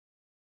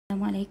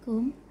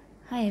Assalamualaikum.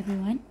 Hi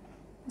everyone.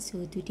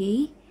 So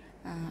today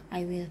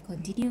I will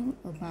continue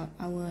about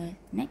our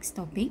next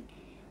topic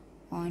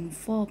on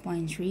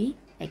 4.3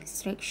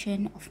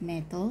 extraction of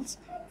metals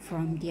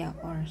from their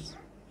ores.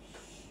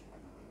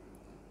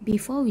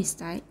 Before we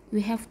start,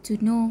 we have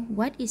to know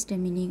what is the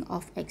meaning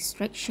of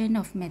extraction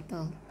of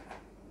metal.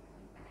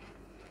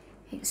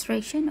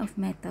 Extraction of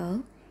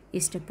metal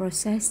is the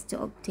process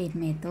to obtain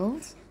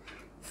metals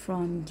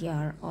from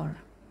their ore.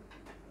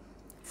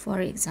 For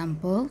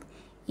example,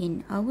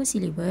 in our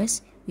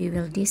syllabus, we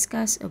will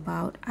discuss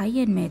about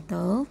iron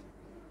metal,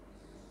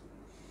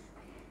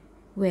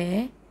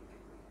 where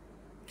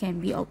can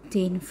be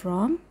obtained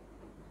from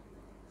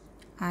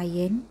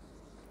iron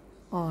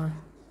ore.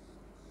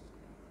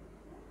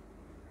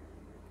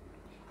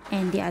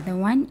 And the other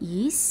one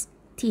is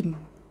tin.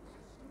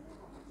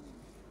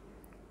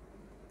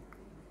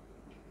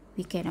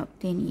 We can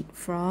obtain it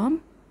from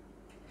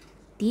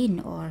tin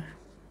ore.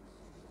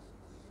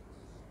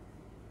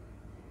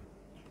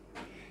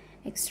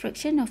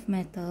 Extraction of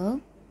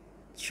metal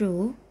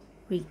through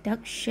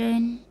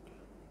reduction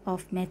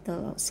of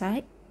metal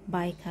oxide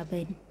by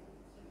carbon.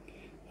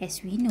 As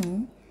we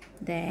know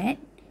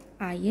that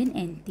iron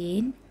and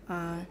tin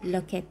are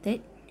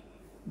located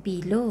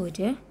below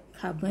the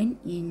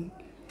carbon in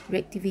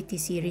reactivity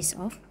series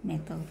of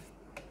metal.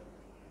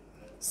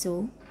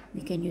 So we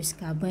can use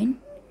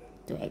carbon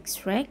to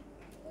extract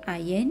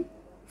iron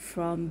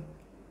from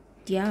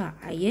their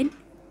iron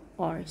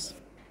ores.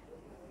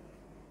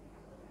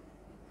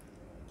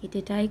 Okay,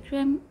 the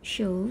diagram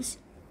shows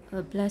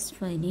a blast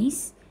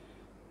furnace,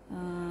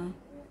 the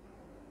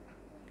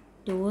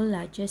world's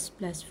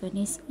largest blast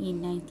furnace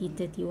in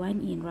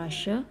 1931 in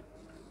Russia.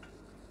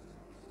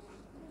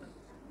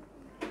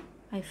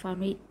 I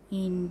found it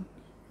in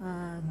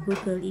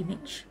Google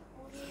image.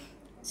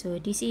 So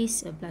this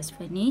is a blast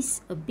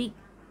furnace, a big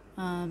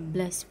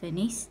blast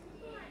furnace.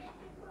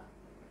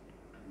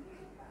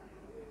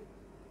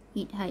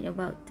 It height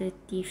about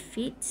 30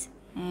 feet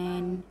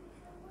and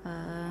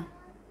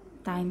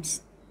times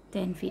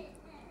 10 feet.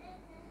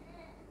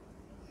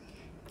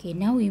 Okay,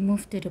 now we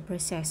move to the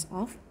process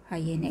of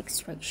iron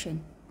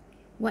extraction.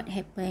 What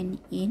happened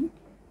in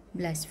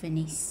blast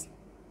furnace?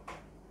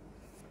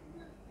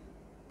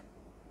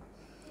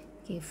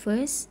 Okay,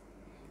 first,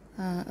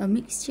 a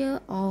mixture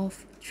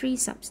of three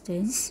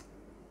substances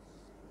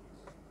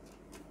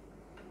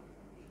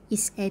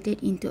is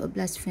added into a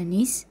blast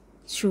furnace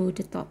through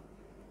the top.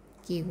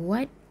 Okay,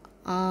 what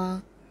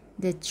are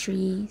the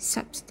three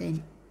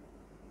substances?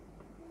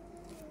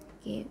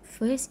 Okay,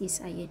 first is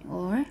iron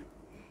ore,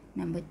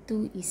 number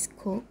 2 is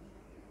coke,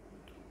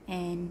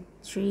 and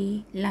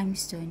 3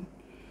 limestone.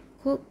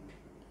 Coke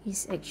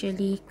is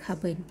actually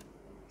carbon,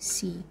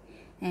 C,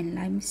 and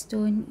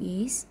limestone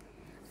is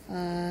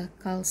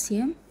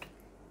calcium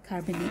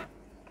carbonate.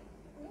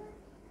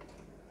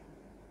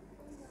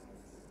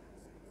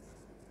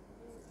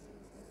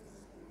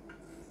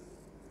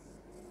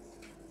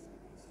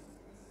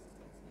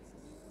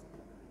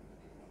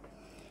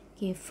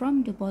 Okay,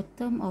 from the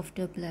bottom of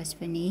the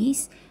blast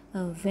furnace,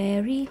 a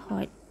very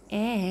hot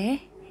air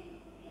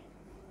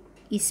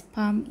is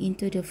pumped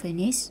into the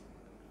furnace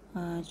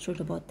through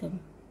the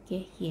bottom.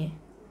 Okay, here.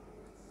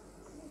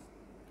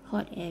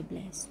 Hot air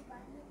blast.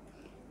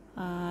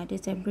 The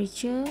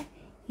temperature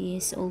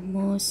is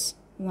almost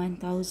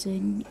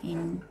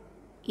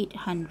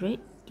 1800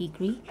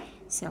 degrees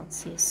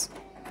Celsius.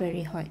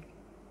 Very hot.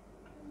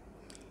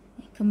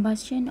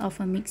 Combustion of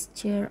a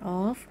mixture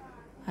of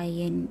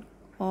iron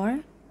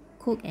ore,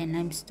 coke and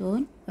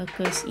limestone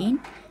occurs in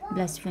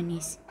blast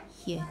furnace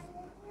here.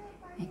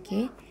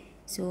 Okay,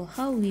 so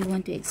how we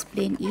want to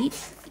explain it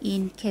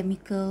in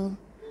chemically?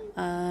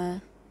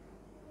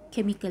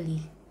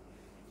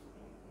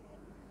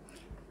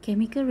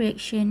 Chemical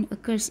reaction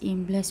occurs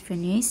in blast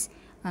furnace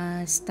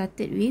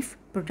started with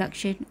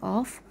production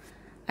of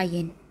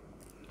iron.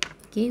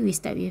 Okay, we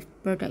start with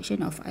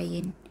production of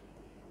iron.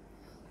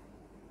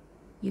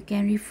 You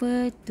can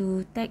refer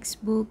to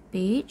textbook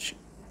page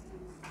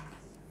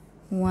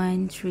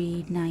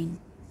 139.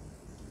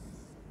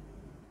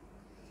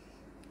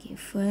 Okay,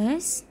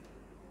 first,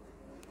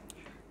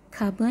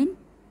 carbon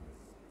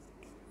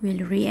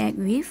will react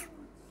with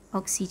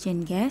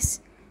oxygen gas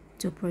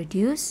to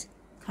produce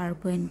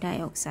carbon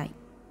dioxide.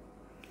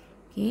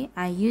 Okay,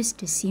 I use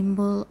the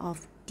symbol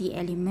of the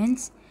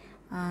elements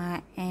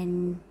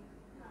and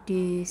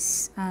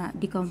this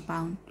the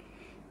compound,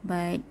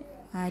 but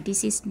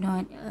this is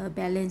not a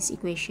balance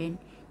equation.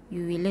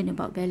 You will learn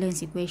about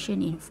balance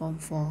equation in form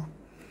 4.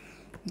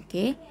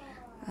 Okay,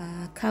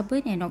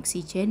 carbon and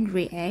oxygen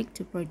react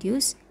to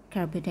produce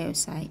carbon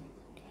dioxide.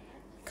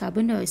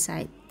 Carbon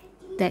dioxide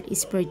that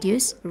is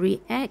produced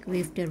react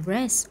with the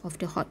rest of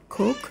the hot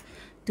coke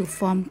to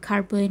form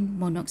carbon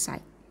monoxide.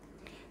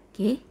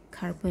 Okay,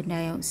 carbon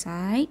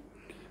dioxide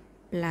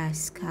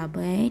plus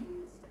carbon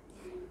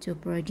to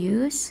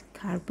produce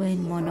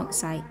carbon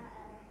monoxide.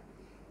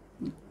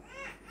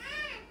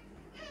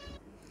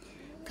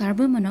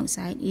 Carbon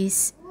monoxide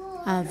is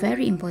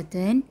very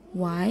important.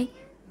 Why?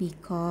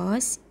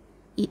 Because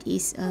it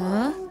is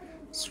a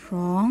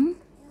strong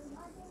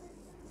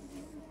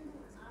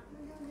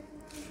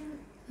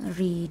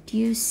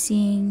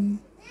reducing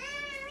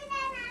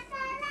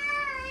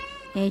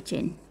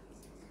agent.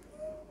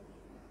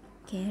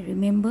 Okay,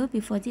 remember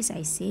before this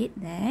I said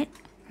that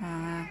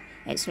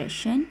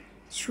extraction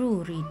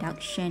through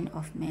reduction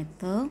of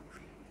metal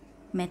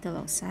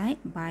oxide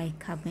by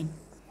carbon.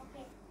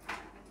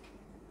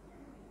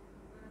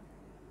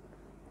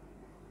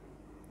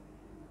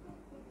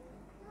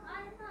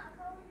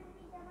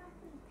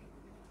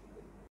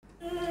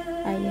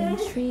 Iron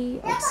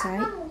 3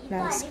 oxide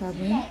plus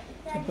carbon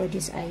to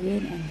produce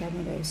iron and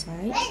carbon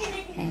dioxide,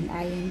 and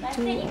iron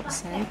 2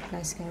 oxide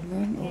plus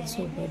carbon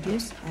also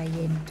produce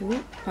iron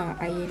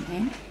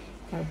and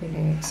carbon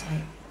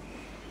dioxide.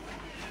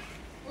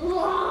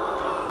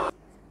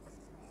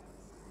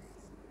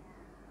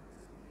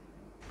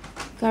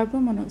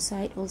 Carbon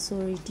monoxide also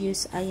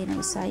reduce iron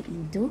oxide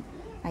into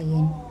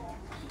iron.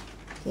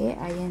 Okay,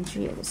 iron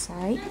 3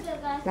 oxide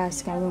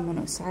plus carbon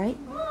monoxide.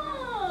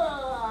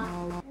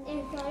 Now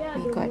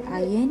we got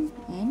iron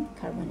and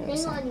carbon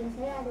dioxide.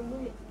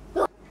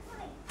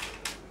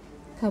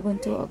 Carbon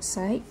 2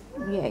 oxide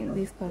react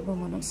with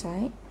carbon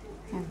monoxide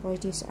and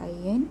produce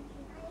iron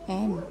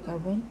and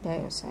carbon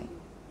dioxide.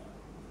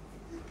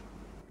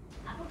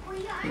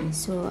 Okay,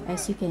 so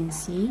as you can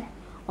see,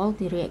 all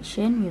the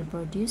reaction will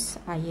produce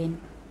iron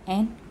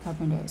and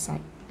carbon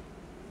dioxide.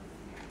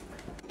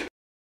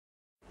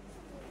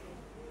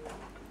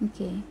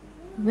 Okay,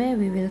 where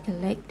we will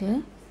collect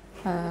the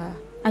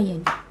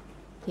iron.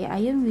 Okay,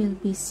 iron will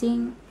be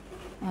sink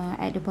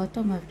at the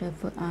bottom of the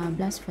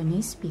blast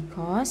furnace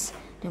because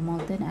the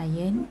molten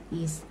iron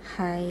is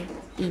high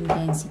in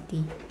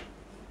density.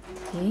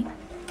 Okay.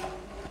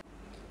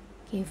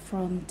 Okay,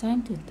 from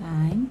time to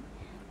time,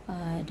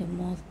 the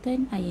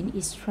molten iron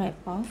is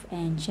stripped off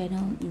and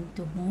channeled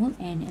into mold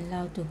and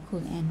allowed to cool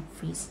and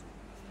freeze.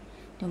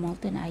 The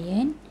molten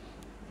iron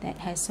that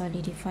has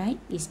solidified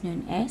is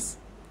known as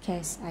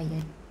cast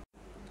iron.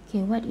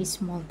 Okay, what is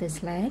molten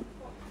slag?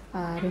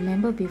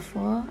 Remember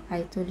before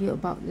I told you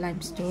about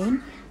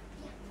limestone,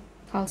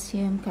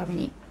 calcium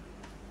carbonate.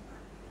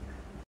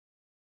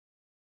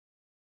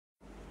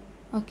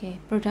 Okay,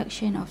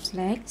 production of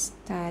slag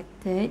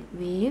started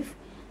with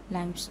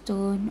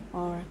limestone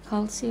or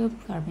calcium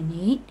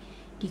carbonate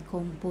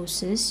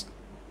decomposes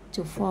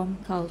to form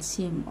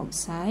calcium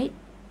oxide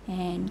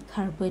and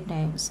carbon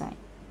dioxide.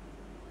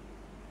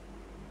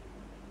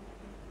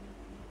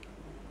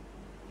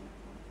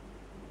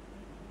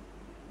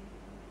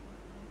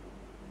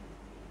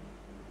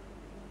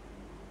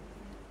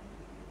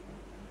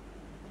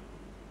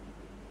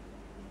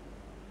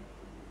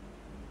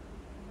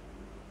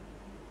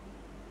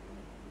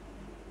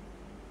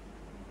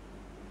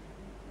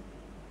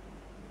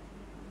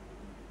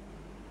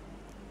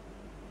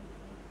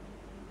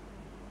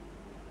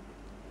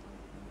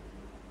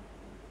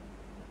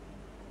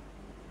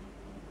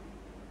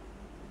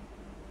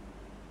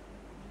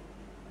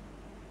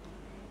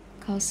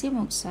 Calcium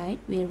oxide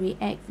will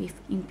react with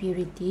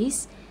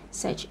impurities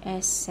such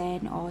as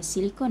sand or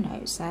silicon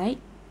dioxide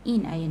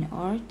in iron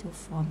ore to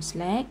form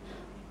slag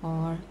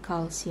or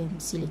calcium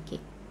silicate.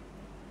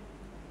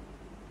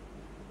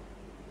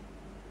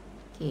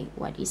 Okay,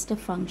 what is the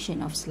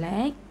function of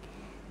slag?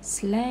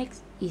 Slag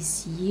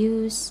is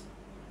used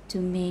to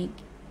make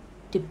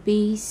the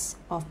base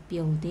of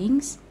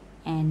buildings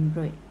and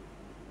roads.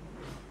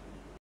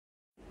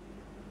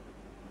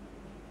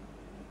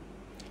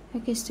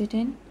 Okay,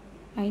 student,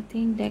 I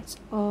think that's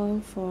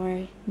all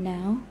for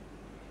now.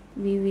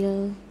 We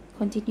will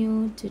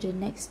continue to the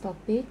next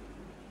topic,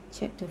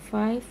 chapter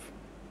 5,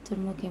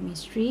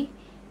 thermochemistry,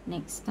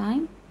 next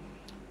time.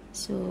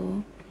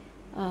 So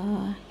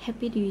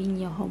happy doing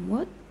your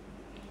homework.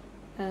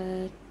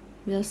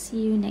 We'll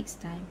see you next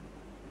time.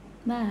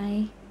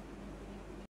 Bye.